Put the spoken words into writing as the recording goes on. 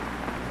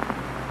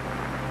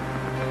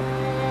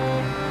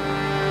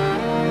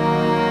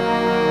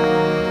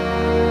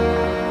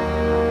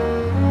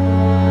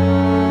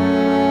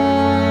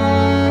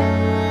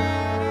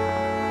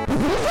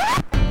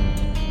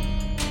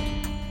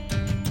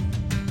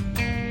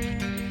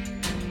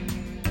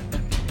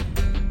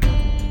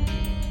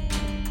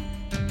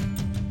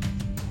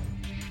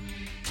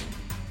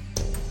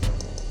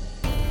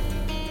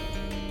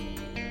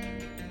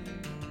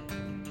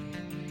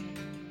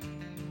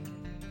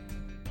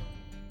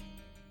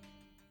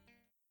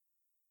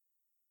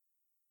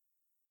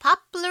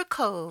Poplar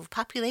Cove,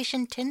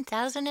 population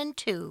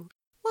 10,002.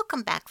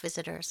 Welcome back,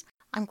 visitors.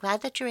 I'm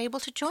glad that you're able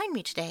to join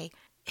me today.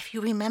 If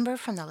you remember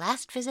from the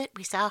last visit,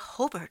 we saw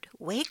Hobart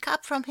wake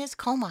up from his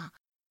coma,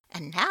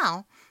 and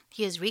now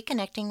he is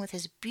reconnecting with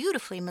his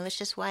beautifully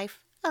malicious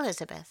wife,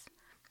 Elizabeth.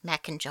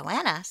 Mac and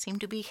Joanna seem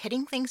to be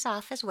hitting things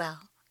off as well.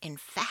 In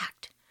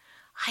fact,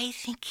 I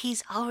think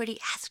he's already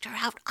asked her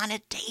out on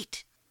a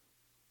date.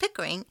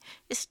 Pickering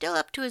is still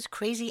up to his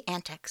crazy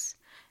antics.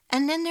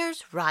 And then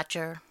there's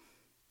Roger.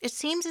 It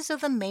seems as though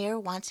the mayor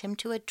wants him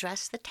to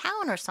address the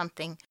town or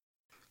something.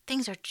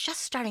 Things are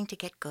just starting to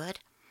get good.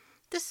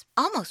 This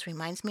almost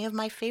reminds me of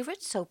my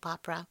favorite soap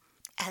opera,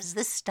 As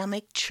the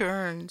Stomach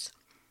Churns.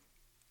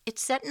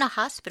 It's set in a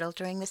hospital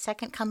during the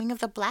second coming of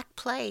the Black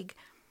Plague.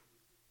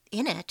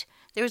 In it,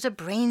 there is a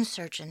brain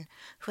surgeon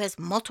who has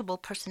multiple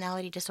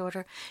personality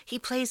disorder. He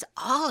plays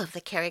all of the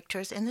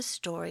characters in the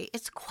story.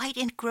 It's quite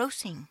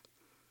engrossing.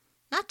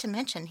 Not to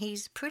mention,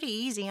 he's pretty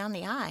easy on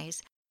the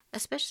eyes,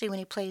 especially when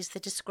he plays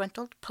the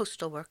disgruntled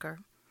postal worker.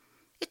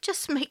 It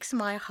just makes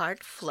my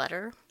heart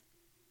flutter.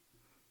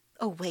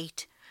 Oh,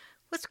 wait.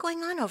 What's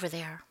going on over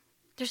there?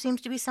 There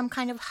seems to be some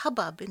kind of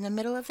hubbub in the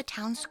middle of the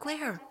town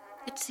square.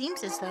 It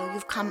seems as though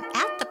you've come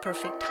at the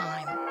perfect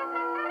time.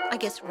 I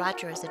guess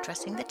Roger is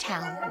addressing the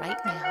town right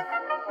now.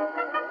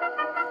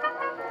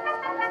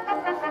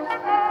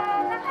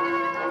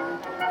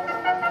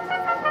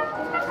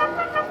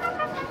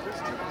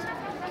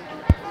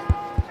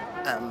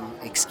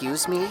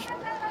 Excuse me?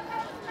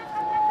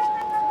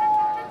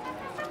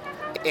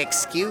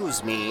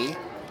 Excuse me?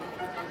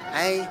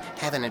 I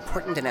have an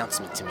important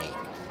announcement to make.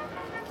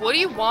 What do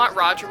you want,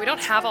 Roger? We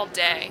don't have all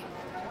day.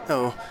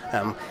 Well,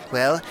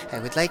 I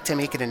would like to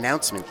make an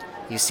announcement.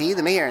 You see,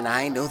 the mayor and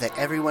I know that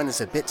everyone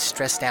is a bit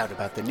stressed out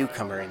about the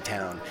newcomer in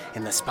town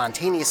and the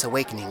spontaneous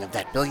awakening of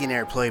that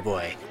billionaire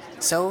playboy.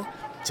 So,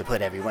 to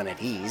put everyone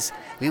at ease,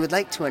 we would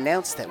like to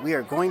announce that we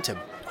are going to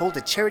hold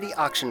a charity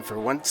auction for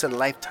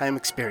once-in-a-lifetime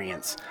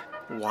experience.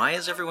 Why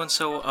is everyone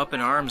so up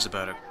in arms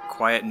about a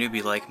quiet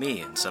newbie like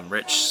me and some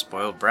rich,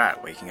 spoiled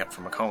brat waking up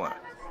from a coma?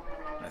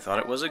 I thought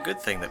it was a good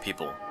thing that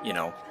people,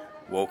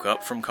 woke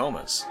up from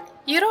comas.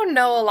 You don't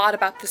know a lot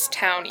about this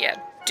town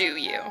yet, do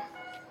you?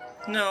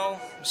 No,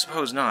 I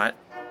suppose not.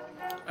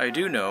 I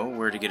do know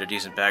where to get a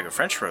decent bag of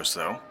French roast,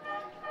 though.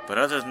 But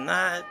other than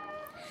that...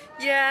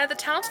 Yeah, the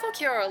townsfolk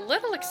here are a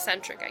little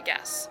eccentric, I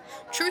guess.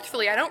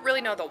 Truthfully, I don't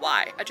really know the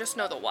why. I just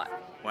know the what.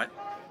 What?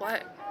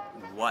 What?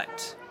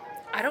 What?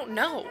 I don't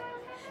know.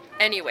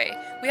 Anyway,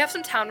 we have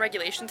some town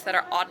regulations that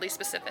are oddly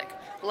specific,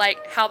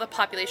 like how the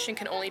population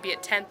can only be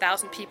at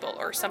 10,000 people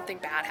or something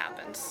bad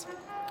happens.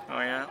 Oh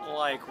yeah?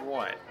 Like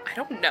what? I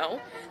don't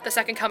know. The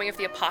second coming of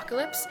the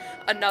apocalypse?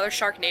 Another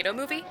Sharknado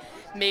movie?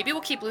 Maybe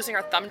we'll keep losing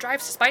our thumb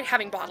drives despite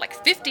having bought like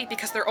 50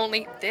 because they're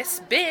only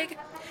this big.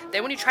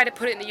 Then when you try to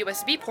put it in the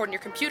USB port in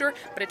your computer,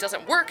 but it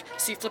doesn't work,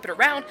 so you flip it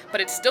around, but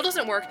it still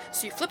doesn't work,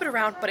 so you flip it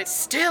around, but it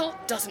still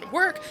doesn't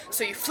work,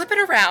 so you flip it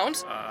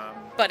around,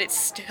 but it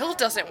still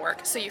doesn't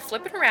work, so you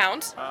flip it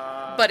around,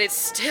 but it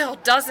still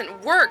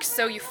doesn't work,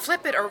 so you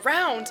flip it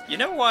around. You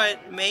know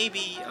what?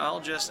 Maybe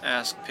I'll just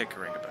ask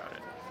Pickering about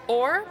it.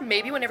 Or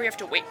maybe whenever you have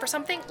to wait for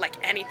something, like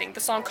anything, the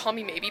song Call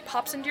Me Maybe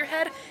pops into your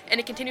head, and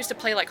it continues to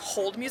play like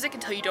hold music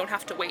until you don't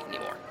have to wait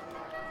anymore.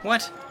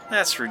 What?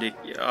 That's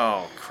ridiculous.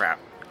 Oh, crap.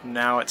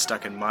 Now it's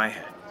stuck in my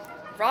head.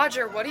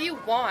 Roger, what do you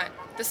want?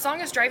 This song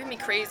is driving me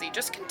crazy.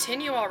 Just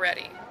continue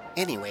already.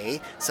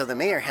 Anyway, so the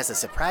mayor has a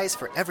surprise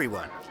for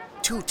everyone.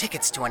 2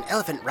 tickets to an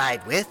elephant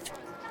ride with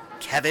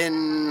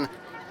Kevin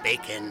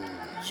Bacon.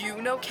 You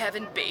know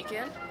Kevin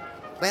Bacon?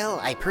 Well,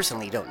 I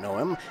personally don't know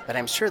him, but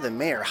I'm sure the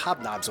mayor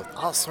hobnobs with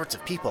all sorts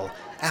of people.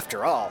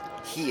 After all,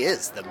 he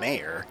is the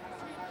mayor.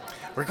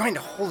 We're going to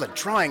hold a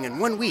drawing in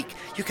 1 week.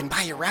 You can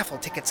buy your raffle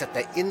tickets at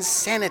the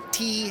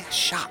Insanity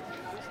Shop.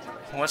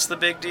 What's the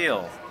big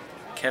deal?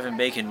 Kevin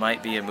Bacon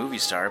might be a movie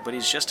star, but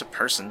he's just a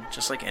person,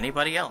 just like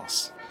anybody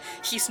else.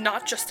 He's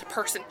not just a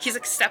person. He's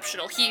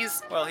exceptional.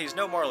 Well, he's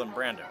no Marlon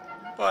Brando,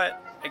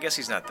 but I guess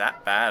he's not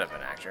that bad of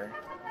an actor.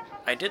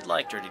 I did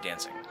like Dirty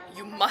Dancing.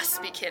 You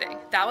must be kidding.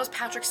 That was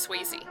Patrick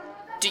Swayze.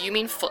 Do you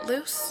mean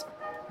Footloose?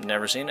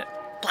 Never seen it.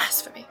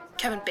 Blasphemy.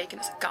 Kevin Bacon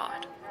is a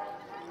god.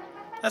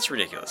 That's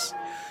ridiculous.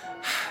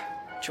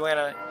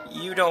 Joanna,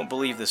 you don't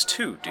believe this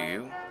too, do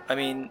you? I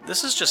mean,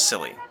 this is just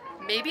silly.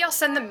 Maybe I'll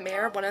send the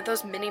mayor one of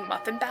those mini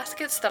muffin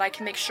baskets so that I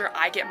can make sure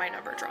I get my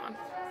number drawn.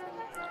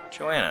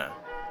 Joanna,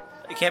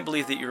 I can't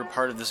believe that you're a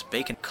part of this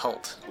bacon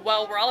cult.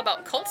 Well, we're all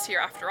about cults here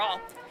after all.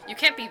 You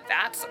can't be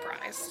that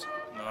surprised.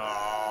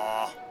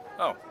 Aww.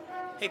 Oh,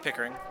 hey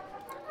Pickering.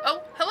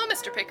 Oh, hello,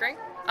 Mr. Pickering.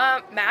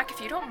 Mac,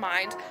 if you don't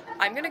mind,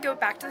 I'm gonna go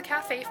back to the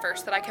cafe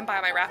first so that I can buy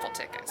my raffle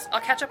tickets.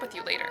 I'll catch up with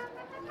you later.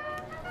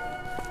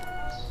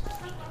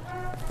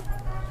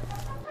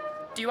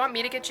 Do you want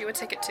me to get you a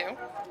ticket too?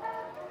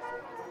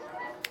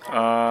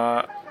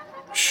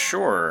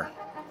 Sure.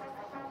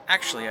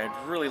 Actually, I'd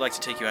really like to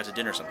take you out to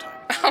dinner sometime.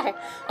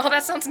 Oh,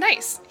 that sounds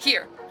nice.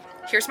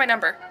 Here's my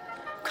number.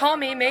 Call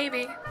me,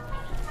 maybe.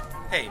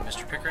 Hey,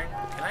 Mr. Pickering,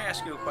 can I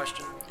ask you a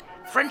question?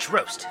 French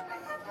roast.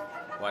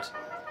 What?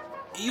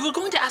 You were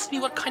going to ask me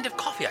what kind of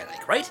coffee I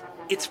like, right?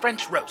 It's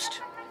French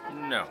roast.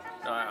 No,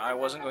 I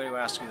wasn't going to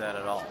ask you that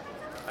at all.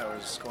 I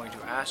was going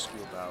to ask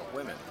you about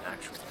women,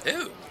 actually.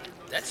 Oh,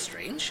 that's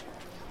strange.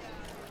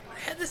 I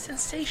had the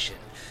sensation.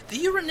 The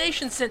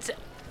urination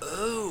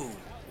Oh,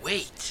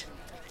 wait.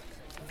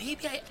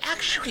 Maybe I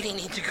actually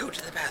need to go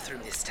to the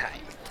bathroom this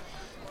time.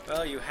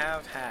 Well, you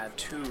have had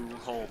 2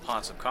 whole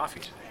pots of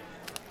coffee today.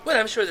 Well,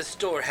 I'm sure the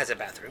store has a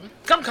bathroom.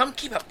 Come,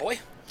 keep up, boy.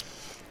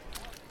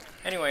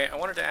 Anyway, I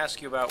wanted to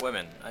ask you about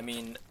women. I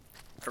mean,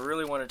 I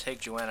really want to take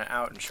Joanna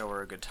out and show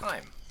her a good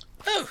time.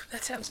 Oh,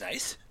 that sounds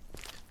nice.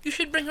 You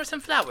should bring her some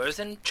flowers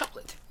and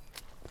chocolate.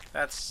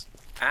 That's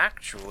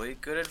actually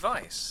good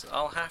advice.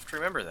 I'll have to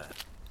remember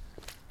that.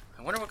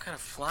 I wonder what kind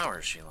of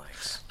flowers she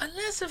likes.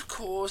 Unless, of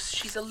course,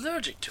 she's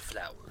allergic to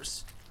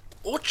flowers.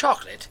 Or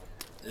chocolate.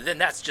 Then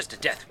that's just a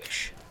death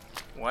wish.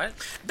 What?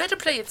 Better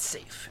play it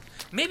safe.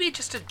 Maybe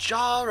just a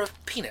jar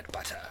of peanut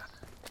butter.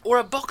 Or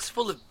a box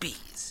full of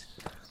bees.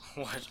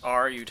 What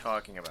are you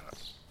talking about?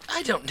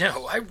 I don't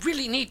know. I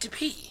really need to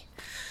pee.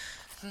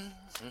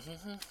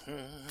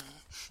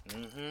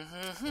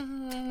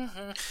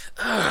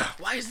 Ugh,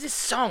 why is this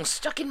song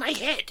stuck in my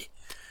head?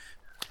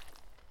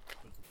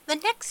 The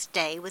next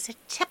day was a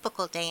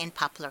typical day in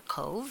Poplar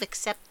Cove,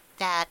 except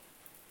that...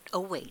 Oh,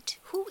 wait.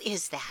 Who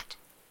is that?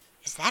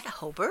 Is that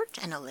Hobart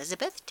and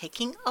Elizabeth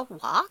taking a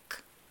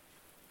walk?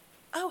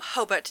 Oh,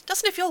 Hobart,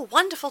 doesn't it feel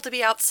wonderful to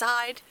be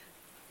outside?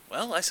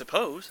 Well, I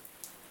suppose.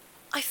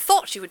 I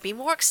thought you would be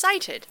more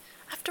excited.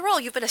 After all,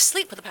 you've been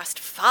asleep for the past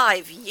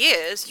 5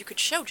 years. You could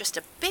show just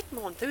a bit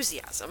more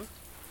enthusiasm.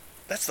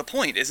 That's the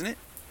point, isn't it?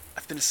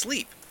 I've been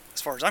asleep.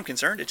 As far as I'm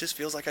concerned, it just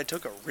feels like I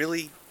took a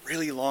really,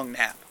 really long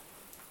nap.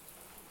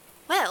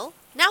 Well,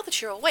 now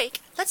that you're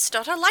awake, let's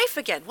start our life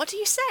again. What do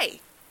you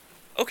say?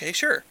 Okay,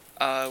 sure.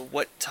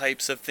 What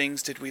types of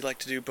things did we like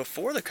to do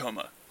before the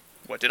coma?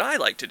 What did I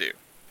like to do?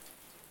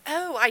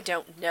 Oh, I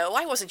don't know.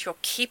 I wasn't your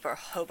keeper,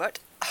 Hobart.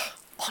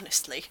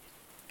 Honestly.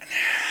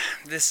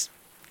 This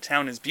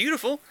town is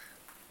beautiful.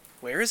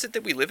 Where is it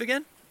that we live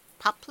again?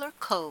 Poplar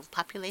Cove,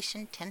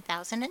 population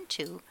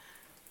 10,002.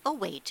 Oh,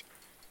 wait.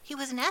 He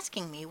wasn't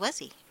asking me, was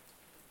he?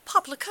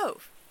 Poplar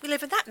Cove. We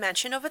live in that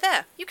mansion over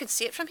there. You can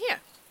see it from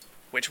here.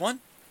 Which one?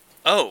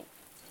 Oh,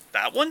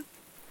 that one?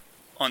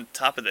 On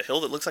top of the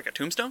hill that looks like a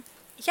tombstone?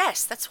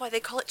 Yes, that's why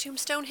they call it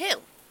Tombstone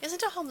Hill.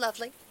 Isn't our home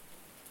lovely?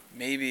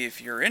 Maybe if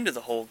you're into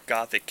the whole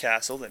gothic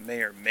castle that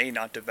may or may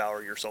not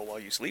devour your soul while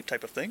you sleep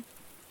type of thing.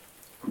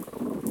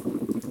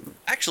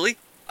 Actually,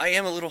 I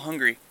am a little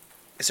hungry.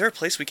 Is there a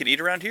place we can eat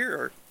around here,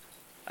 or...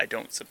 I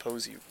don't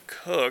suppose you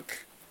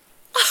cook?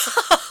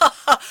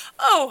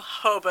 Oh,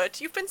 Hobart,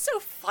 you've been so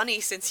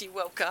funny since you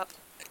woke up.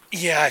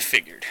 Yeah, I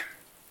figured.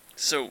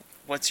 So,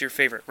 what's your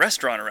favorite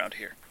restaurant around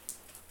here?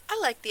 I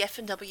like the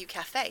F&W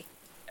Cafe.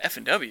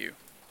 F&W?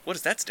 What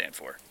does that stand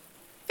for?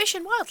 Fish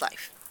and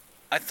Wildlife.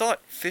 I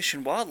thought Fish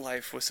and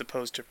Wildlife was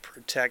supposed to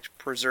protect,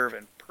 preserve,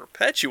 and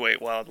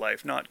perpetuate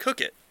wildlife, not cook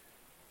it.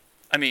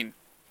 I mean,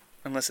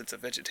 unless it's a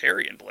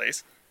vegetarian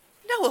place.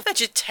 No, a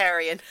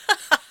vegetarian.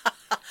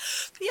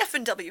 The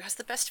F&W has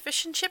the best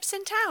fish and chips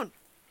in town.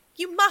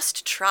 You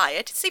must try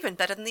it. It's even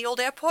better than the old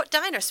airport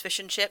diner's fish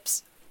and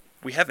chips.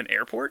 We have an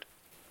airport?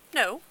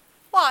 No.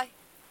 Why?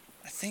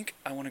 I think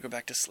I want to go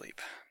back to sleep.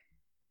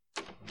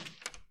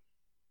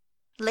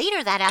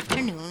 Later that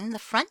afternoon, the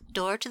front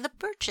door to the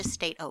Birch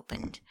estate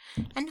opened,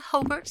 and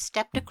Hobart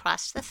stepped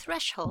across the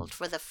threshold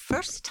for the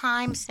first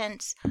time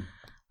since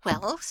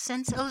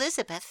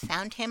Elizabeth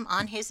found him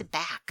on his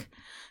back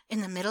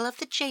in the middle of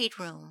the Jade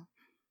Room.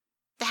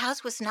 The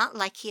house was not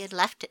like he had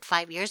left it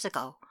 5 years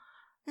ago.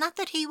 Not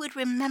that he would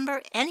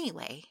remember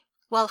anyway.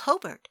 While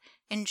Hobart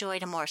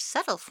enjoyed a more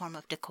subtle form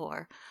of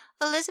decor,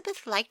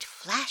 Elizabeth liked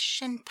flash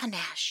and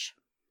panache.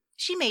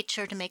 She made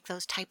sure to make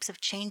those types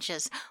of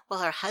changes while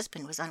her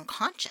husband was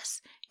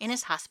unconscious in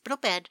his hospital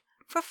bed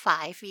for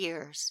 5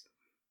 years.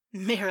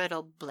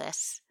 Marital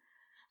bliss.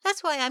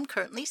 That's why I'm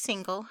currently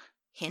single.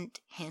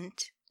 Hint,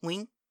 hint.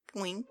 Wink,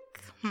 wink.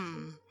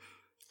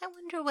 I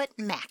wonder what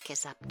Mac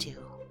is up to.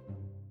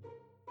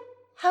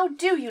 How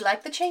do you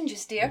like the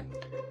changes, dear?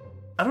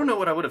 I don't know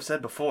what I would have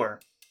said before,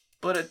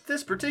 but at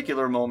this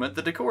particular moment,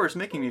 the decor is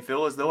making me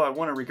feel as though I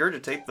want to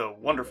regurgitate the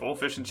wonderful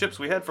fish and chips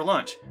we had for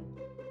lunch.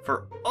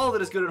 For all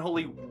that is good and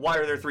holy, why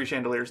are there 3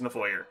 chandeliers in the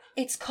foyer?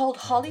 It's called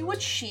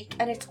Hollywood chic,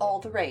 and it's all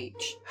the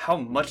rage. How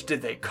much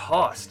did they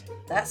cost?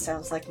 That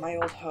sounds like my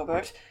old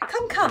Hobart.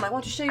 Come, I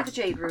want to show you the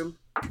Jade Room.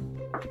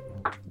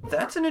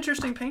 That's an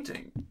interesting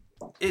painting.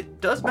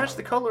 It does match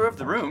the color of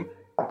the room.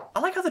 I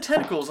like how the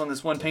tentacles on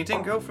this one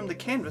painting go from the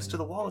canvas to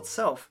the wall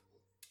itself.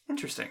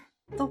 Interesting.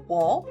 The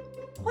wall?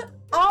 What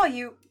are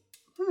you?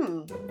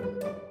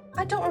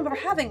 I don't remember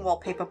having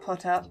wallpaper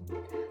put up.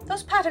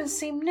 Those patterns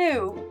seem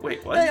new.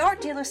 Wait, what? The art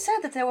dealer said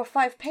that there were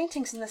 5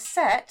 paintings in the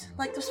set,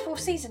 like those 4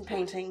 season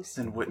paintings.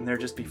 Then wouldn't there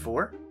just be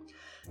 4?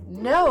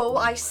 No,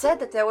 I said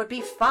that there would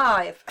be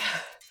 5.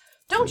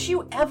 Don't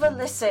you ever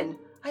listen.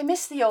 I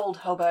miss the old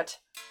Hobart.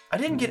 I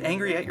didn't get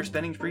angry at your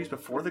spending sprees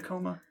before the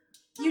coma.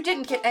 You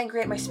didn't get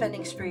angry at my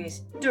spending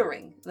sprees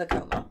during the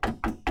coma.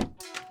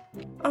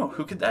 Oh,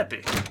 who could that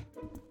be?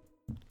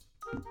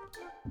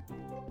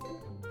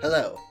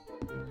 Hello.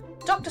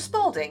 Dr.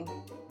 Spaulding,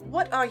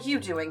 what are you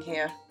doing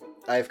here?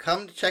 I've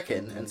come to check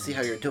in and see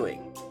how you're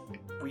doing.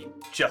 We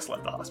just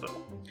left the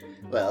hospital.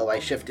 Well, my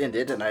shift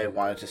ended and I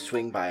wanted to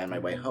swing by on my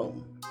way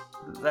home.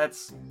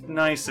 That's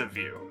nice of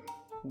you.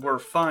 We're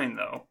fine,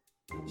 though.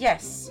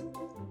 Yes,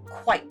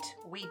 quite.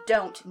 We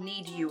don't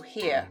need you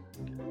here.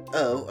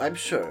 Oh, I'm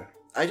sure.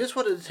 I just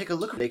wanted to take a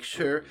look to make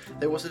sure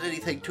there wasn't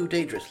anything too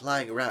dangerous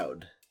lying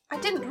around. I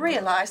didn't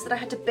realize that I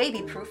had to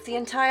baby-proof the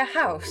entire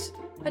house.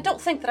 I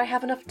don't think that I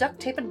have enough duct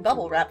tape and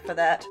bubble wrap for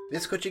that.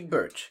 Miss Cushing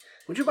Birch,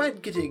 would you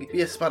mind getting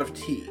me a spot of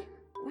tea?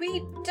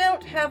 We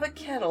don't have a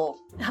kettle.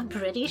 A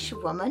British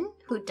woman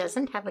who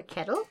doesn't have a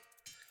kettle?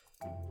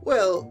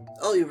 Well,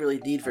 all you really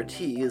need for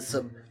tea is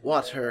some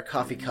water, a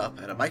coffee cup,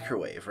 and a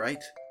microwave,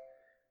 right?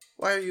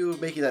 Why are you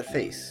making that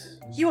face?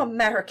 You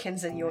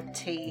Americans and your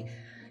tea.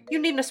 You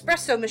need an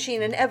espresso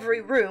machine in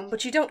every room,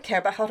 but you don't care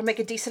about how to make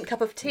a decent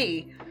cup of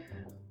tea.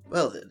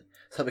 Well then,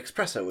 some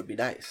espresso would be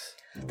nice.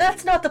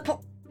 That's not the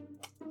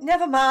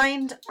Never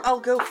mind. I'll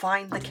go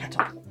find the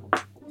kettle.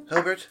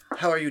 Hobart,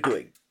 how are you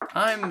doing?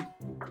 I'm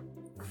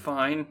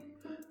fine.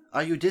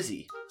 Are you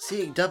dizzy,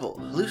 seeing double,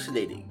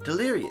 hallucinating,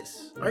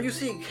 delirious? Are you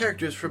seeing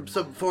characters from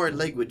some foreign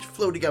language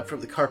floating up from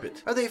the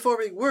carpet? Are they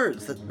forming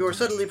words that you're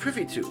suddenly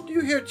privy to? Do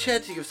you hear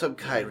chanting of some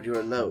kind when you're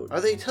alone?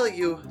 Are they telling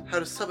you how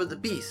to summon the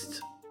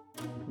beast?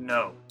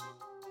 No.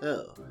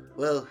 Oh,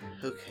 well,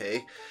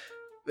 okay.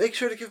 Make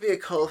sure to give me a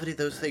call if any of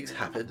those things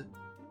happen.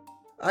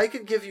 I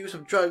can give you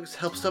some drugs to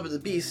help summon the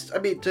beast.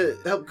 To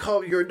help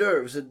calm your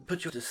nerves and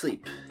put you to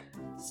sleep.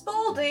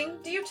 Spaulding,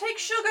 do you take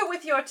sugar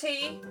with your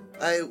tea?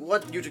 I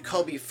want you to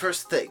call me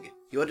first thing.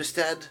 You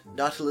understand?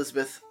 Not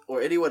Elizabeth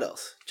or anyone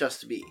else.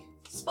 Just me.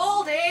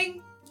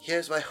 Spaulding!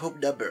 Here's my home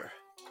number.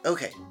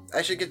 Okay,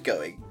 I should get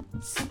going.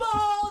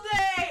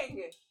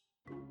 Spaulding!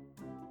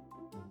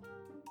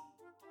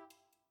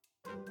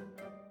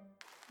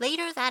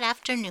 Later that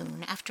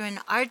afternoon, after an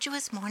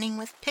arduous morning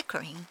with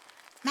Pickering,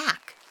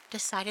 Mac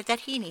decided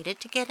that he needed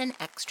to get an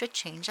extra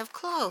change of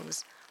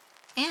clothes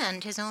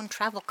and his own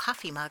travel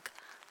coffee mug,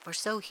 or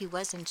so he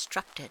was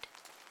instructed.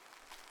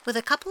 With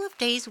a couple of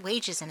days'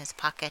 wages in his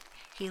pocket,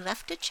 he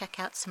left to check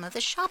out some of the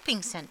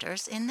shopping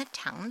centers in the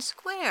town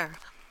square.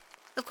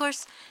 Of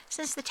course,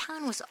 since the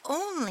town was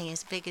only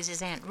as big as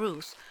his Aunt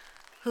Ruth,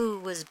 who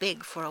was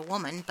big for a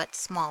woman but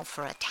small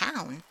for a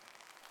town,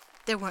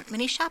 there weren't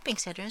many shopping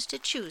centers to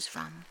choose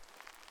from.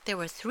 There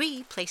were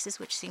 3 places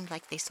which seemed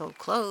like they sold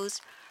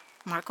clothes: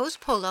 Marco's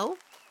Polo,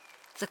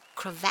 the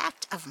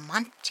Cravat of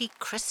Monte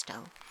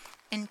Cristo,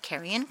 and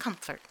Carrion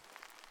Comfort.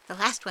 The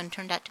last one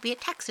turned out to be a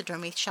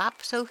taxidermy shop,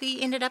 so he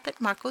ended up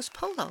at Marco's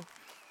Polo.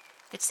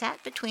 It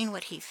sat between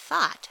what he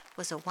thought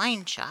was a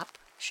wine shop,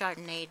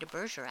 Chardonnay de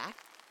Bergerac,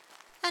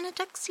 and a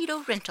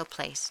tuxedo rental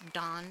place,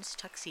 Don's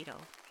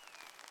Tuxedo.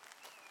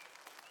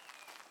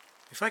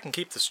 If I can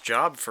keep this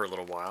job for a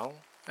little while,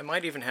 I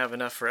might even have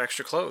enough for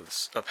extra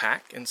clothes, a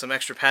pack, and some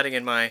extra padding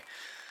in my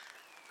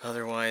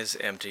otherwise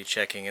empty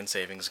checking and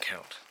savings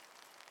account.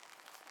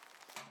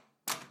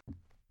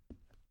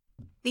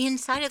 The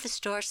inside of the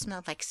store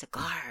smelled like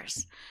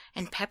cigars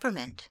and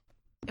peppermint.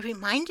 It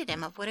reminded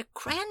him of what a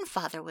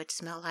grandfather would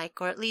smell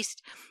like, or at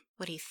least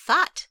what he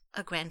thought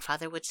a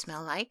grandfather would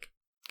smell like,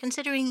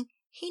 considering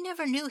he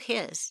never knew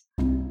his.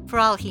 For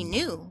all he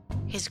knew,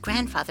 his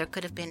grandfather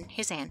could have been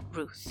his Aunt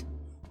Ruth.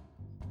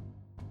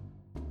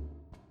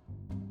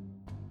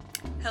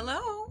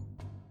 Hello?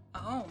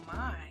 Oh,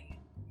 my.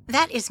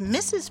 That is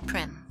Mrs.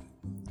 Prim.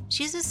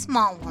 She's a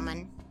small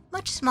woman,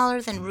 much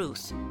smaller than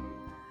Ruth.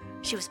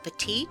 She was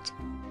petite,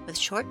 with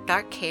short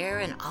dark hair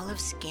and olive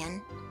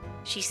skin.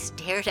 She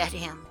stared at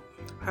him,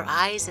 her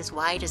eyes as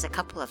wide as a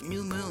couple of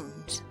new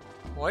moons.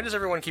 Why does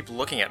everyone keep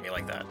looking at me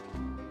like that?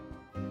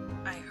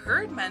 I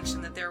heard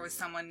mention that there was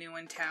someone new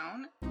in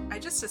town. I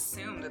just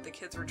assumed that the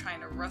kids were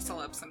trying to rustle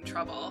up some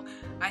trouble.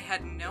 I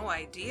had no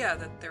idea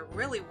that there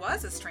really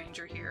was a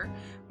stranger here.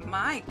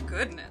 My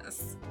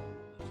goodness.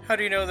 How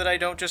do you know that I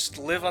don't just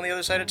live on the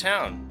other side of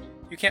town?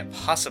 You can't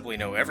possibly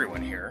know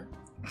everyone here.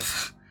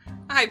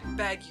 I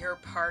beg your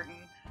pardon.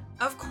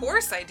 Of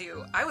course I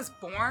do. I was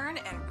born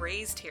and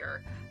raised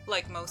here,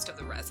 like most of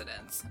the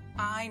residents.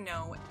 I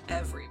know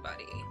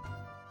everybody.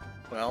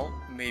 Well,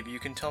 maybe you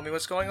can tell me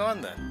what's going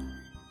on then.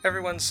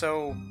 Everyone's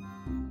so...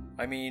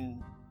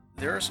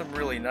 there are some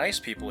really nice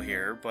people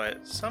here,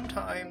 but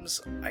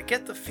sometimes I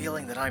get the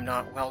feeling that I'm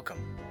not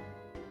welcome.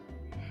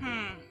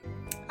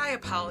 I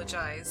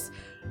apologize.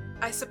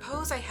 I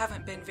suppose I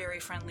haven't been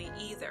very friendly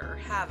either,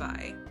 have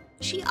I?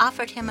 She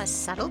offered him a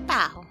subtle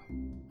bow,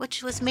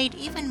 which was made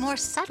even more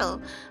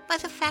subtle by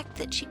the fact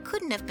that she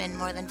couldn't have been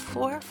more than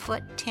 4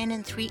 foot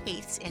 10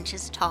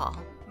 3/8 tall.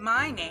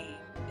 My name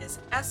is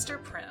Esther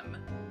Prim.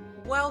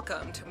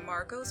 Welcome to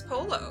Marco's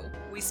Polo.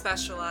 We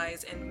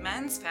specialize in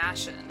men's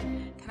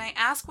fashion. Can I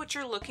ask what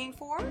you're looking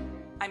for?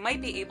 I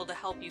might be able to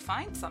help you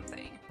find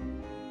something.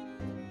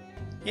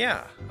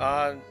 Yeah,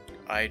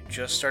 I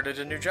just started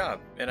a new job,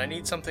 and I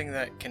need something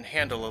that can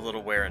handle a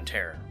little wear and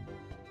tear.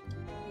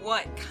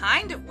 What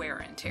kind of wear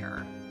and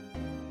tear?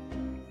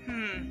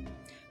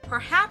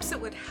 Perhaps it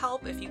would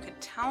help if you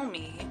could tell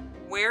me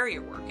where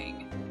you're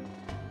working.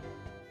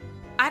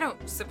 I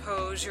don't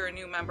suppose you're a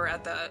new member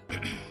at the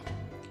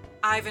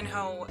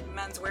Ivanhoe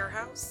Men's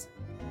Warehouse?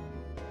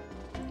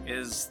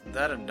 Is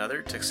that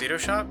another tuxedo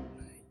shop?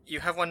 You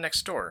have one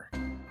next door.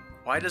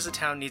 Why does the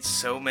town need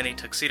so many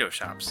tuxedo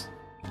shops?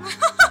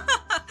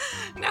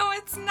 No,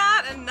 it's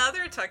not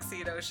another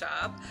tuxedo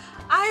shop.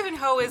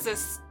 Ivanhoe is a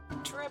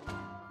strip...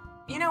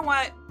 You know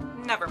what?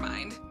 Never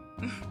mind.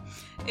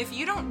 If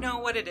you don't know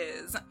what it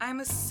is, I'm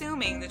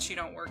assuming that you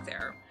don't work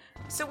there.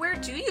 So where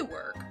do you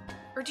work?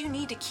 Or do you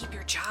need to keep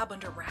your job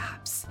under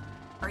wraps?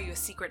 Are you a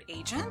secret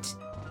agent?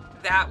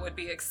 That would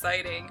be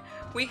exciting.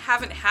 We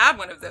haven't had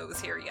one of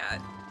those here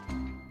yet.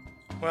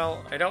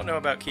 Well, I don't know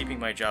about keeping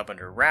my job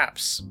under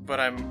wraps, but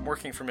I'm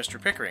working for Mr.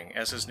 Pickering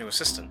as his new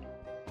assistant.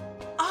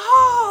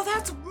 Oh,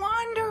 that's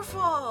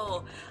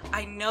wonderful!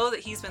 I know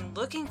that he's been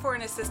looking for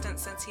an assistant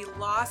since he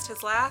lost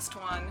his last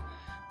one.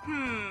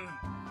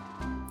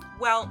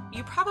 Well,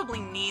 you probably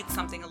need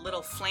something a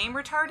little flame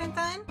retardant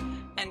then,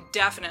 and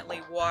definitely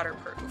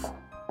waterproof.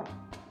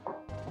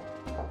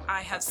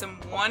 I have some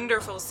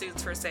wonderful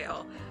suits for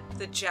sale.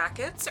 The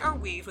jackets are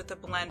weaved with a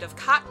blend of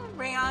cotton,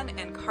 rayon,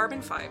 and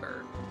carbon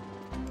fiber.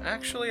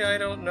 Actually, I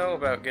don't know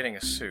about getting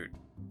a suit.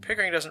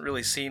 Pickering doesn't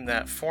really seem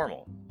that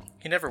formal.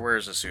 He never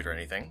wears a suit or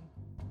anything.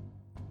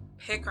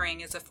 Pickering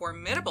is a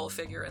formidable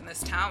figure in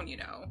this town, you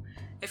know.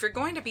 If you're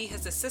going to be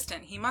his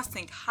assistant, he must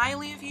think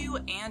highly of you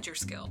and your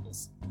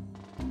skills.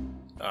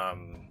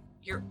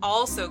 You're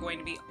also going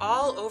to be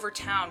all over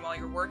town while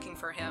you're working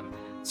for him,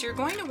 so you're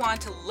going to want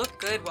to look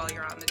good while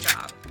you're on the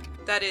job.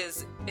 That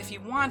is, if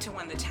you want to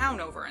win the town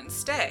over and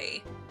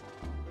stay.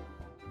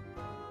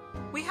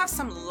 We have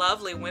some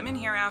lovely women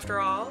here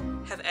after all.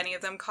 Have any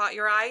of them caught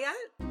your eye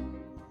yet?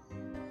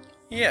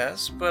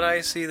 Yes, but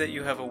I see that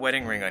you have a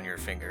wedding ring on your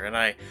finger, and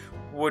I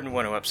wouldn't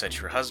want to upset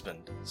your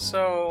husband.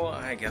 So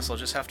I guess I'll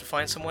just have to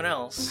find someone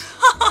else.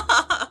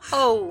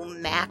 Oh,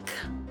 Mac.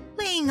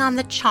 Laying on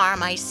the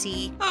charm, I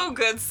see. Oh,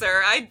 good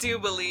sir, I do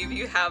believe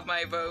you have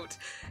my vote.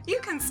 You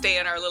can stay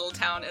in our little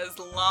town as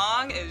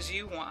long as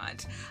you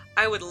want.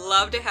 I would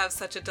love to have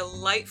such a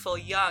delightful,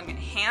 young,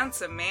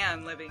 handsome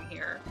man living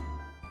here.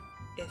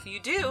 If you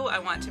do, I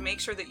want to make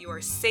sure that you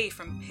are safe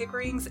from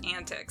Pickering's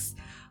antics.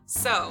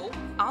 So,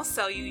 I'll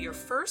sell you your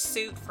first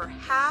suit for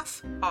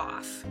half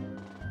off.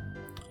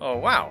 Oh,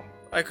 wow.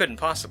 I couldn't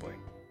possibly.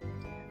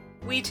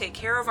 We take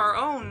care of our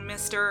own,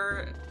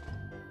 Mr.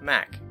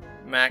 Mac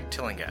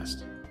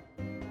Tillinghast.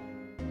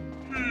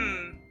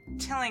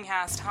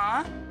 Tillinghast,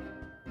 huh?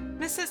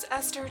 Mrs.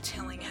 Esther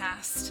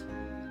Tillinghast.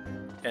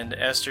 And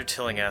Esther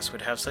Tillinghast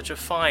would have such a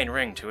fine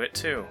ring to it,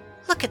 too.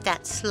 Look at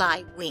that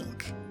sly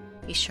wink.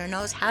 He sure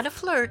knows how to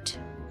flirt.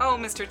 Oh,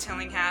 Mr.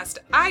 Tillinghast,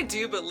 I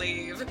do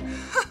believe.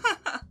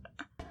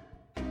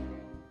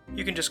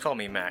 You can just call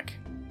me Mac.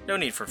 No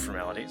need for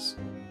formalities.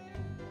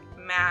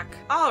 Mac,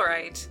 all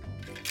right.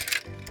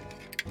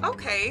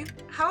 Okay,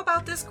 how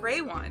about this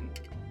gray one?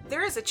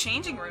 There is a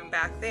changing room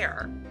back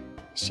there.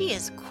 She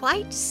is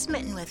quite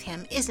smitten with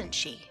him, isn't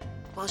she?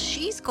 Well,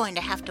 she's going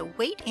to have to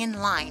wait in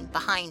line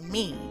behind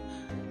me.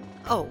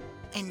 Oh,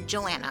 and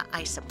Joanna,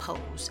 I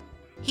suppose.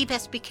 He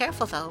best be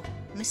careful, though.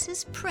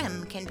 Mrs.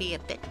 Prim can be a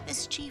bit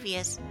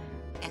mischievous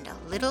and a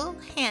little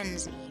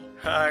handsy.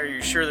 Are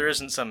you sure there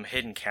isn't some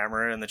hidden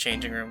camera in the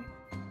changing room?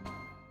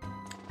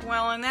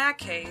 Well, in that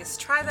case,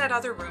 try that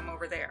other room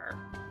over there.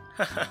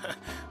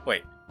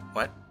 Wait,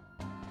 what?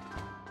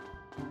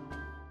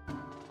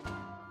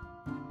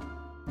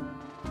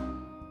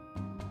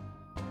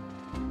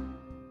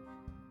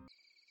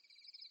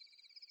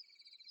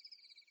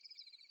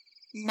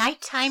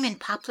 Nighttime in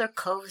Poplar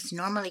Cove is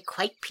normally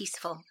quite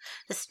peaceful.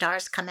 The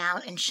stars come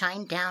out and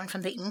shine down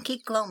from the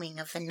inky gloaming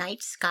of the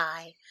night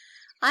sky.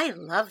 I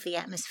love the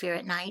atmosphere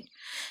at night.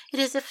 It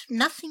is as if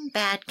nothing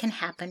bad can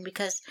happen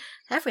because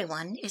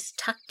everyone is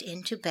tucked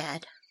into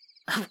bed.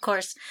 Of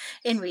course,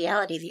 in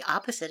reality, the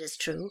opposite is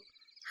true.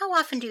 How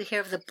often do you hear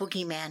of the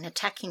boogeyman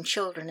attacking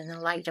children in the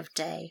light of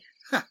day?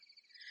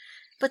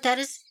 But that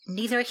is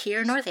neither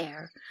here nor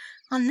there.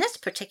 On this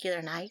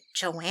particular night,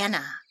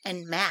 Joanna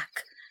and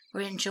Mac were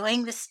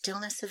enjoying the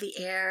stillness of the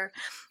air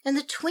and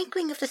the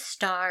twinkling of the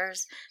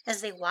stars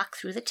as they walked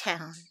through the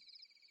town.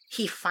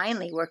 He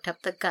finally worked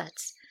up the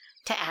guts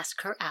to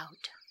ask her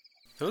out.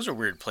 Those are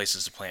weird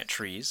places to plant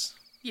trees.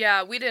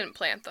 Yeah, we didn't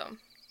plant them.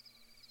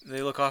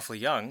 They look awfully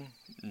young.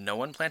 No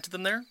one planted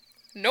them there?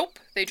 Nope,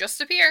 they just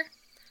appear.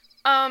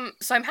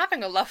 So I'm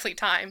having a lovely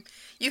time.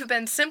 You've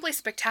been simply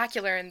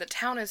spectacular and the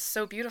town is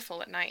so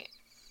beautiful at night.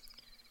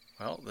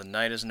 Well, the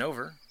night isn't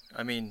over.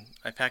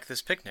 I packed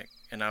this picnic,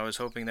 and I was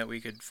hoping that we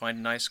could find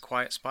a nice,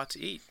 quiet spot to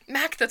eat.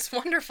 Mac, that's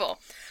wonderful.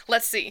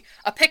 Let's see,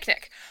 a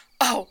picnic.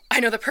 Oh, I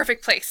know the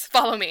perfect place.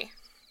 Follow me.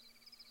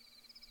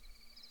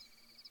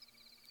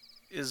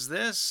 Is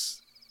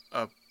this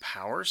a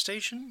power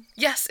station?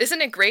 Yes,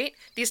 isn't it great?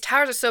 These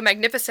towers are so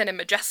magnificent and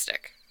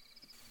majestic.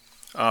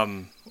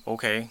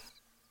 Okay.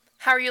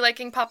 How are you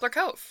liking Poplar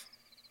Cove?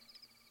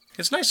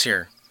 It's nice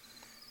here.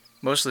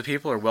 Most of the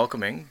people are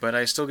welcoming, but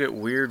I still get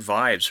weird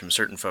vibes from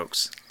certain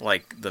folks,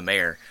 like the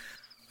mayor.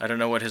 I don't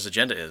know what his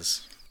agenda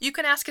is. You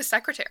can ask his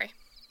secretary.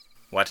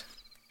 What?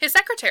 His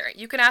secretary.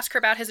 You can ask her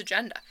about his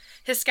agenda.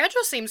 His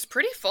schedule seems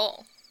pretty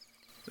full.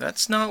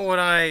 That's not what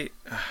I...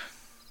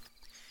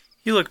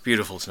 You look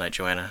beautiful tonight,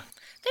 Joanna.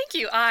 Thank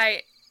you.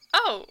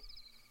 Oh,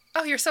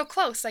 you're so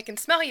close. I can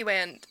smell you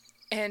and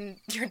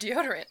your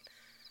deodorant.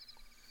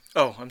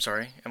 Oh, I'm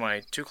sorry. Am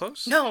I too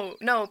close? No,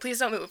 please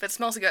don't move. It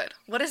smells good.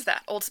 What is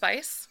that, Old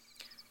Spice?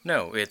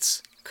 No,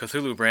 it's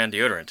Cthulhu brand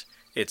deodorant.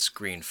 It's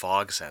green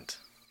fog scent.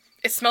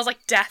 It smells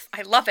like death.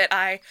 I love it.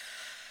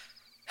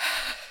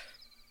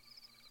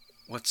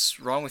 What's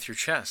wrong with your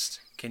chest?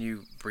 Can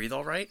you breathe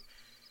all right?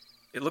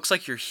 It looks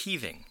like you're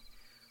heaving.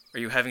 Are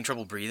you having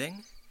trouble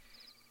breathing?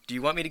 Do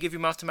you want me to give you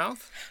mouth to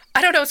mouth?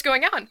 I don't know what's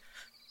going on.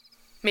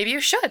 Maybe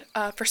you should.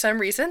 For some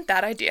reason,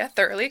 that idea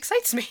thoroughly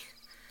excites me.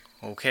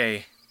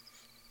 Okay.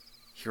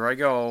 Here I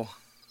go.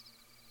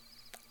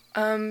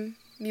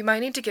 You might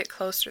need to get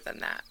closer than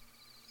that.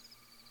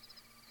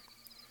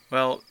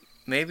 Well,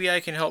 maybe I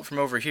can help from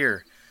over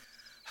here.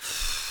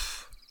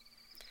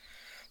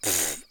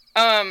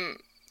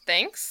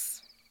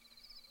 Thanks?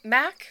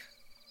 Mac?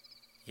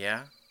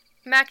 Yeah?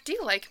 Mac, do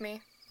you like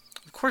me?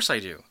 Of course I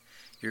do.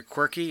 You're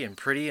quirky and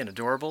pretty and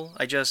adorable.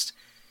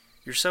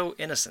 You're so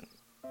innocent.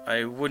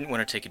 I wouldn't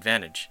want to take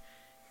advantage.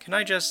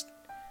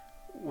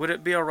 Would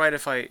it be alright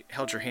if I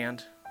held your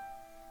hand?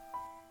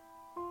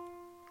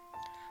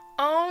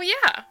 Oh,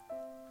 yeah.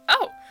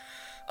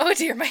 Oh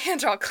dear, my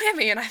hands are all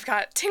clammy and I've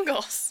got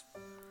tingles.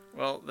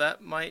 Well,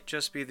 that might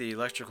just be the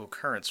electrical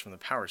currents from the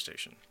power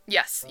station.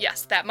 Yes,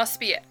 that must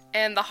be it.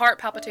 And the heart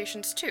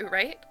palpitations too,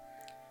 right?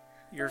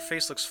 Your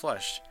face looks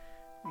flushed.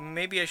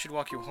 Maybe I should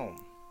walk you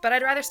home. But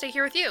I'd rather stay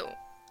here with you.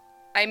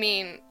 I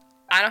mean,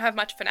 I don't have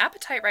much of an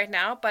appetite right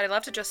now, but I'd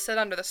love to just sit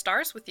under the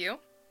stars with you.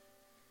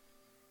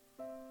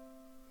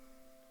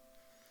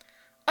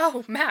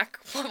 Oh, Mac,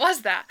 what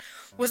was that?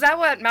 Was that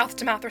what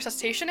mouth-to-mouth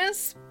resuscitation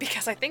is?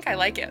 Because I think I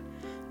like it.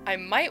 I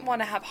might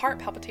want to have heart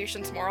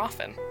palpitations more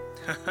often.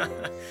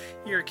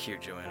 You're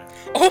cute, Joanna.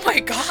 Oh my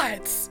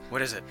gods!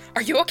 What is it?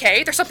 Are you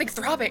okay? There's something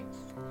throbbing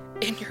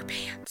in your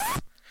pants.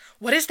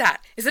 What is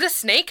that? Is it a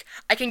snake?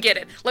 I can get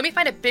it. Let me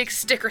find a big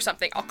stick or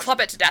something. I'll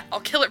club it to death.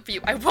 I'll kill it for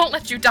you. I won't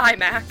let you die,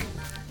 Mac.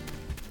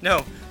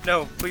 No,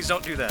 please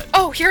don't do that.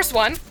 Oh, here's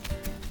one.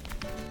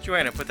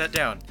 Joanna, put that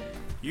down.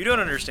 You don't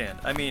understand.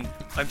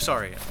 I'm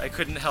sorry. I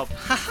couldn't help.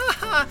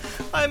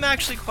 I'm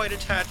actually quite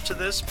attached to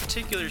this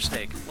particular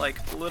snake.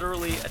 Like,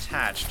 literally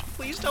attached.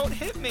 Please don't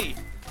hit me.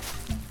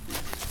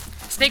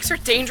 Snakes are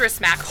dangerous,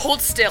 Mac.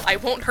 Hold still. I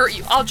won't hurt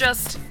you. I'll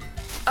just...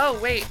 Oh,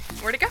 wait.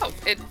 Where'd it go?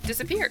 It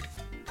disappeared.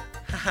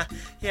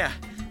 Yeah,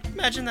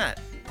 imagine that.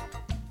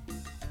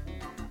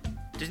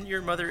 Didn't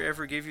your mother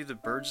ever give you the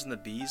birds and the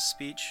bees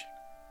speech?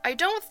 I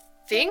don't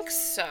think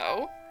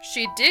so.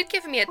 She did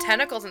give me a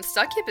tentacles and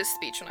succubus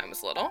speech when I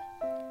was little.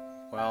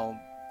 Well,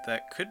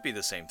 that could be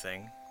the same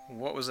thing.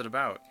 What was it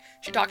about?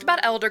 She talked about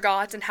elder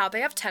gods and how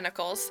they have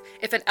tentacles.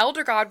 If an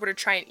elder god were to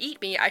try and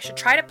eat me, I should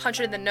try to punch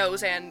it in the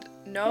nose and...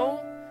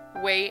 No,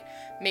 wait,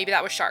 maybe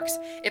that was sharks.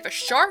 If a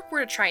shark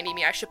were to try and eat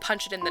me, I should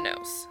punch it in the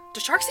nose.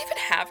 Do sharks even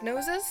have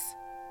noses?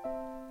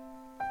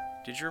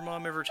 Did your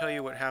mom ever tell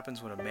you what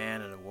happens when a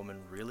man and a woman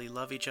really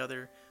love each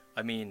other?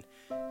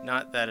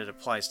 Not that it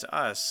applies to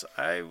us.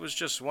 I was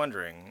just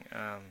wondering,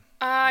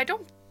 I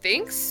don't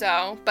think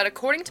so, but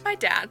according to my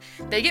dad,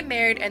 they get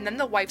married and then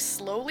the wife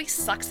slowly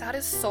sucks out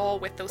his soul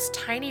with those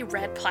tiny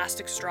red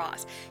plastic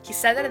straws. He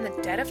said that in the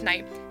dead of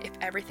night, if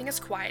everything is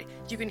quiet,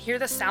 you can hear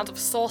the sounds of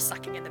soul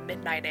sucking in the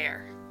midnight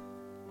air.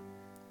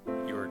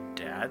 Your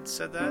dad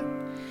said that?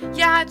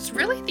 Yeah, it's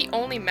really the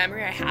only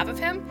memory I have of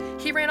him.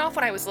 He ran off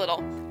when I was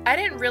little. I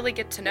didn't really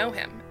get to know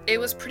him. It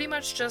was pretty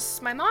much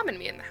just my mom and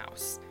me in the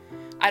house.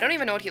 I don't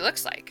even know what he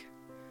looks like.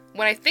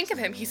 When I think of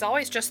him, he's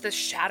always just this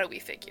shadowy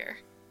figure.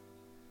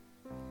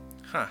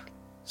 Huh.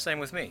 Same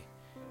with me.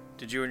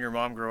 Did you and your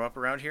mom grow up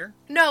around here?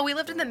 No, we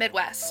lived in the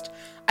Midwest.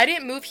 I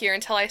didn't move here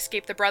until I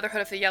escaped the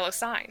Brotherhood of the Yellow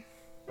Sign.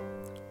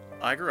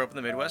 I grew up in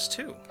the Midwest,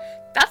 too.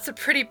 That's a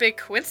pretty big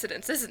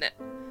coincidence, isn't it?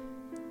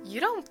 You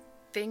don't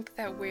think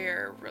that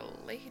we're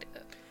related?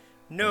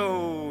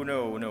 No,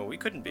 we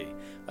couldn't be.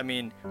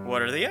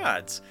 What are the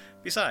odds?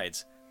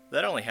 Besides,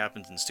 that only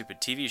happens in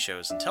stupid TV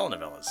shows and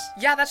telenovelas.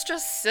 Yeah, that's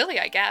just silly,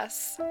 I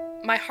guess.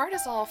 My heart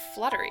is all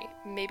fluttery.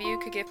 Maybe you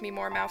could give me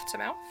more mouth to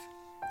mouth?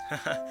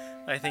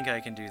 I think I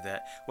can do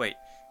that. Wait,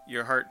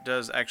 your heart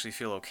does actually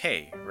feel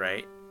okay,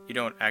 right? You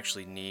don't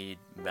actually need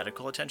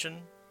medical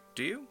attention,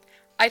 do you?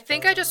 I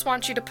think I just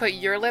want you to put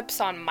your lips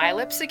on my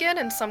lips again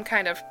in some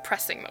kind of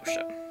pressing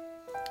motion.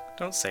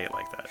 Don't say it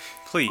like that.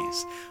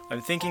 Please.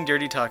 I'm thinking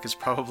dirty talk is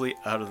probably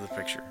out of the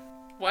picture.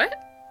 What?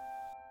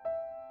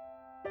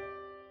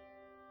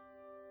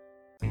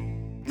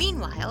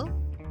 Meanwhile,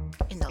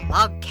 in the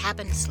log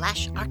cabin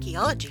 /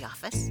 archaeology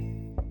office.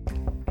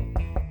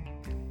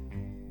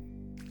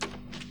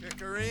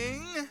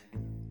 Pickering?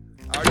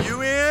 Are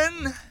you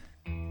in?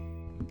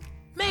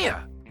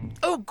 Mayor!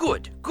 Oh,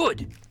 good.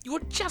 You're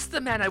just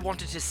the man I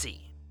wanted to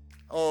see.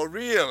 Oh,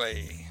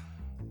 really?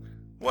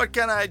 What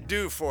can I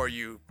do for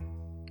you?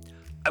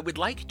 I would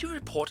like to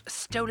report a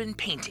stolen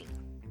painting.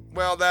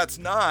 Well, that's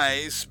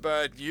nice,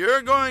 but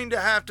you're going to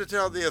have to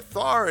tell the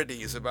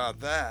authorities about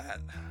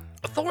that.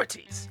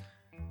 Authorities?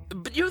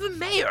 But you're the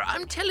mayor.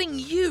 I'm telling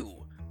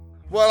you.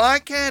 Well, I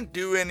can't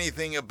do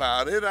anything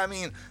about it. I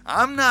mean,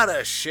 I'm not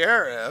a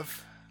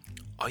sheriff.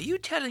 Are you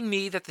telling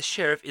me that the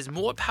sheriff is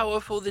more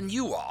powerful than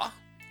you are?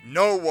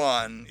 No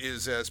one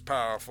is as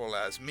powerful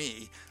as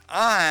me.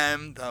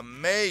 I'm the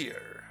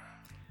mayor.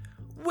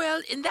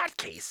 Well, in that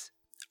case,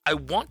 I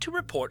want to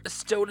report a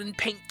stolen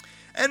paint.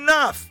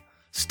 Enough!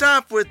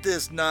 Stop with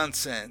this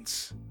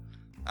nonsense.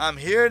 I'm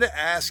here to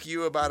ask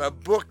you about a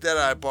book that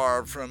I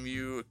borrowed from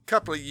you a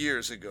couple of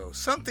years ago.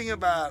 Something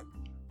about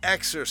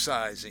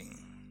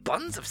exercising.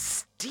 Buns of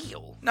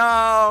Steel?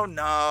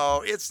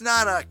 No, it's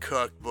not a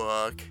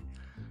cookbook.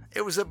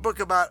 It was a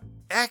book about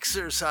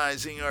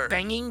exercising or...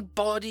 Banging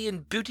body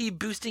and booty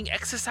boosting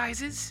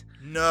exercises?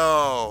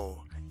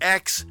 No.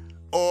 X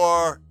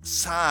or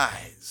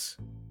size.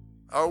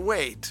 Or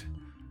wait.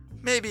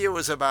 Maybe it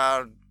was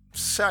about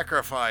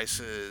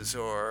sacrifices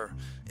or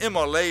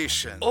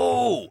immolation.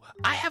 Oh,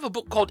 I have a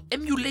book called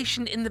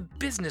Emulation in the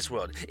Business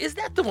World. Is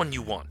that the one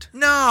you want?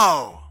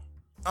 No.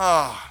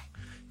 Oh,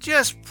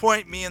 just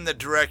point me in the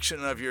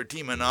direction of your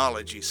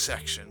demonology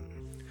section.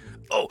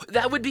 Oh,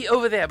 that would be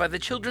over there by the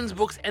children's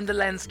books and the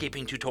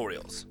landscaping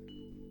tutorials.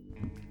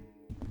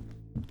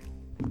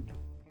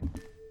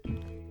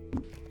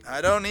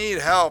 I don't need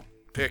help,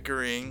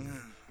 Pickering.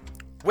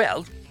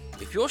 Well,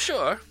 if you're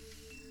sure.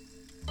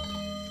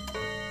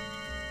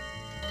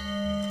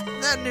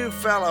 That new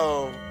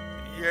fellow,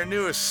 your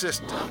new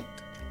assistant,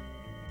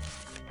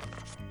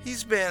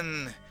 he's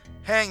been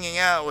hanging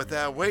out with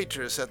that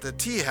waitress at the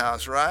tea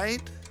house,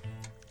 right?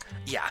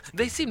 Yeah,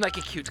 they seem like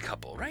a cute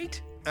couple,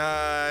 right?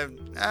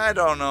 I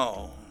don't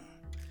know.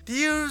 Do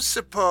you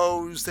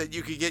suppose that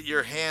you could get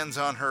your hands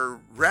on her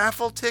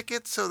raffle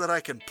ticket so that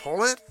I can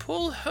pull it?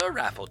 Pull her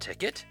raffle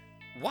ticket?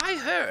 Why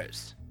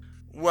hers?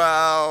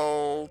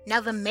 Well... Now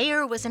the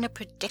mayor was in a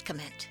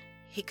predicament.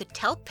 He could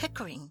tell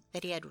Pickering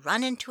that he had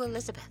run into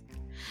Elizabeth,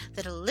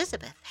 that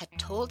Elizabeth had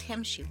told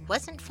him she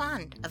wasn't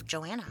fond of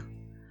Joanna.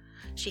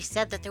 She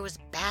said that there was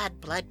bad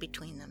blood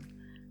between them,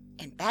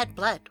 and bad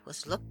blood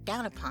was looked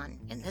down upon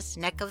in this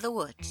neck of the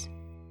woods.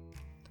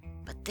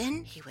 But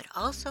then he would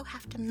also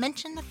have to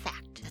mention the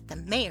fact that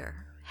the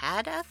mayor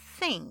had a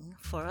thing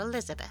for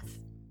Elizabeth,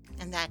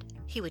 and that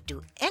he would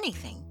do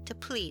anything to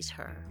please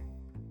her.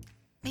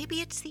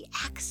 Maybe it's the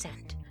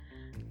accent.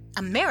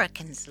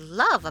 Americans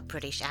love a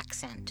British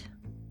accent,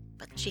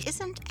 but she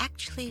isn't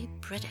actually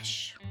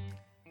British.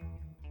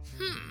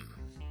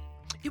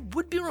 It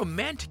would be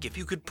romantic if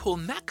you could pull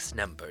Mac's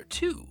number,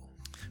 too.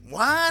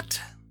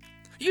 What?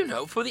 You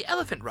know, for the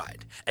elephant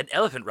ride. An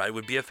elephant ride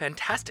would be a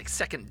fantastic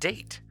second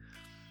date.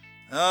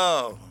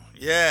 Oh,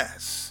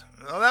 yes.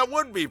 Well, that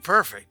would be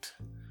perfect.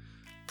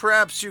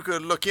 Perhaps you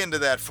could look into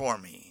that for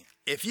me.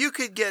 If you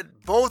could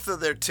get both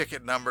of their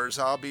ticket numbers,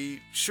 I'll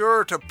be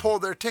sure to pull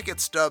their ticket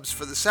stubs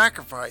for the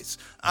sacrifice.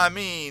 I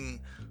mean,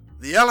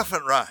 the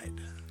elephant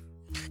ride.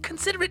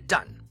 Consider it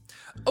done.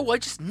 Oh, I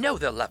just know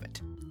they'll love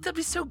it. They'll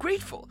be so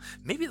grateful.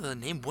 Maybe they'll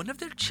name one of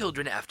their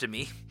children after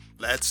me.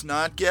 Let's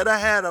not get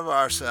ahead of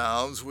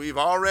ourselves. We've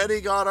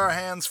already got our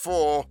hands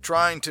full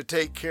trying to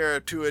take care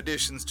of 2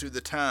 additions to the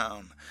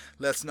town.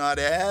 Let's not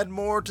add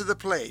more to the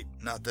plate.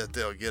 Not that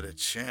they'll get a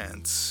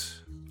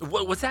chance.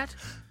 What was that?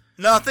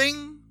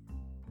 Nothing.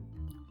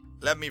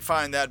 Let me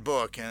find that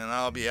book and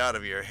I'll be out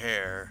of your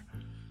hair.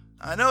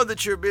 I know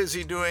that you're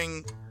busy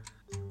doing...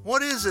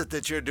 What is it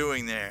that you're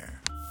doing there?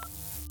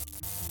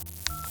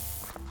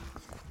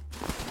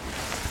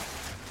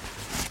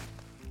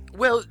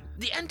 Well,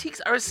 the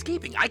antiques are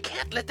escaping. I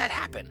can't let that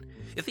happen.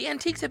 If the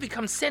antiques have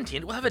become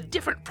sentient, we'll have a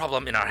different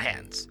problem in our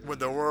hands. Would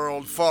the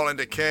world fall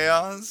into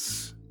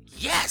chaos?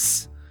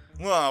 Yes!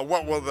 Well,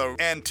 what will the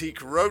Antique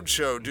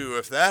Roadshow do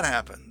if that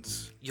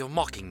happens? You're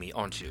mocking me,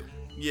 aren't you?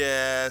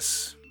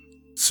 Yes.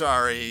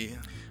 Sorry.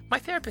 My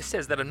therapist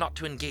says that I'm not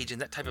to engage in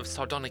that type of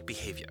sardonic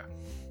behavior.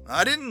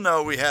 I didn't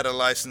know we had a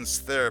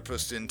licensed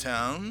therapist in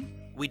town.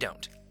 We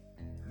don't.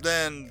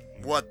 Then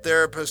what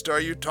therapist are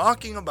you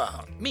talking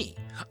about? Me.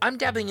 I'm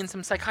dabbling in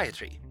some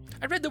psychiatry.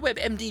 I read the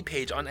WebMD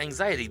page on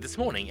anxiety this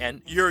morning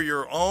and... You're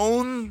your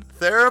own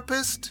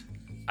therapist?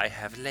 I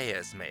have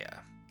layers, Mayor.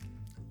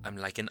 I'm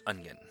like an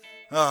onion.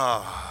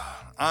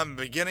 I'm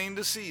beginning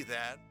to see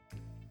that.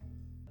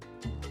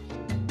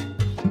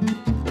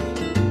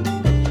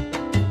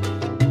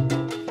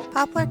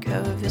 Poplar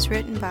Cove is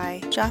written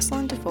by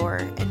Jocelyn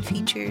DeVore and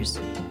features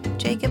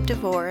Jacob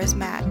DeVore as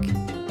Mac,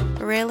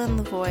 Raylan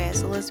Lavoie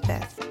as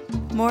Elizabeth,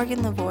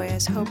 Morgan Lavoie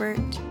as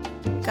Hobart,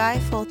 Guy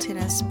Fulton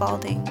as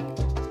Spalding,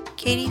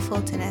 Katie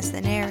Fulton as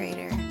the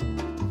narrator,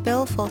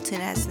 Bill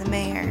Fulton as the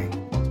mayor,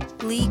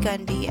 Lee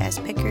Gunby as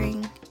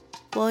Pickering,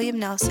 William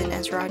Nelson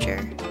as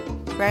Roger,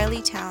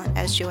 Riley Talent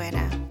as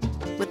Joanna,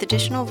 with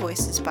additional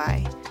voices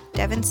by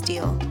Devin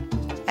Steele,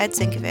 Ed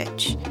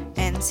Sinkovich,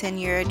 and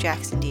Senora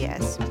Jackson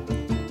Diaz,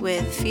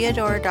 with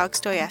Fyodor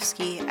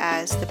Dostoevsky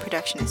as the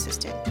production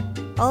assistant.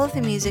 All of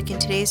the music in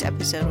today's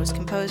episode was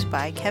composed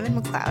by Kevin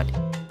MacLeod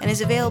and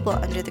is available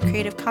under the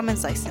Creative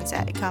Commons license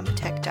at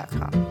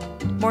incompetech.com.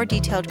 More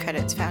detailed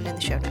credits found in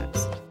the show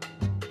notes.